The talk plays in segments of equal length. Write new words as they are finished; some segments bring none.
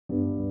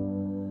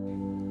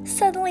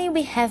Suddenly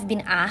we have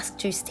been asked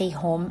to stay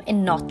home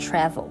and not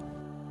travel.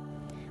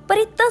 But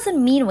it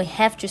doesn't mean we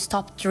have to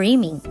stop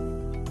dreaming.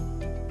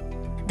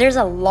 There's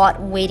a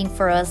lot waiting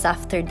for us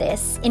after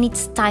this, and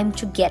it's time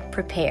to get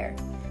prepared.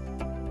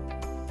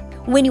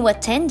 When you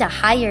attend a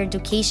higher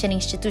education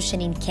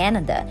institution in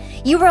Canada,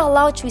 you are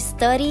allowed to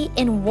study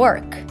and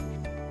work.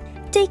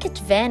 Take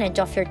advantage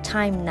of your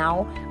time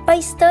now by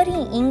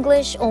studying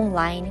English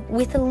online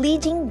with a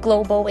leading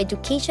global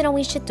educational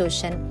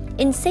institution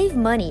and save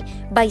money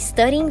by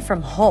studying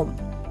from home.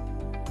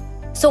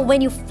 So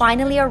when you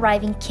finally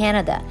arrive in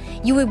Canada,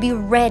 you will be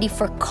ready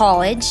for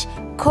college,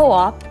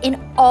 co-op, and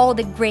all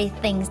the great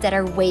things that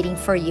are waiting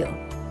for you.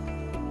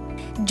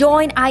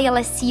 Join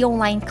ILSC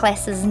online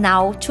classes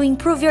now to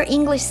improve your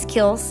English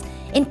skills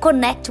and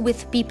connect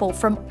with people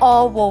from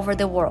all over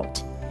the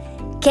world.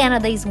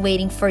 Canada is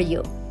waiting for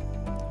you.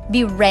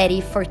 Be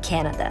ready for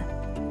Canada.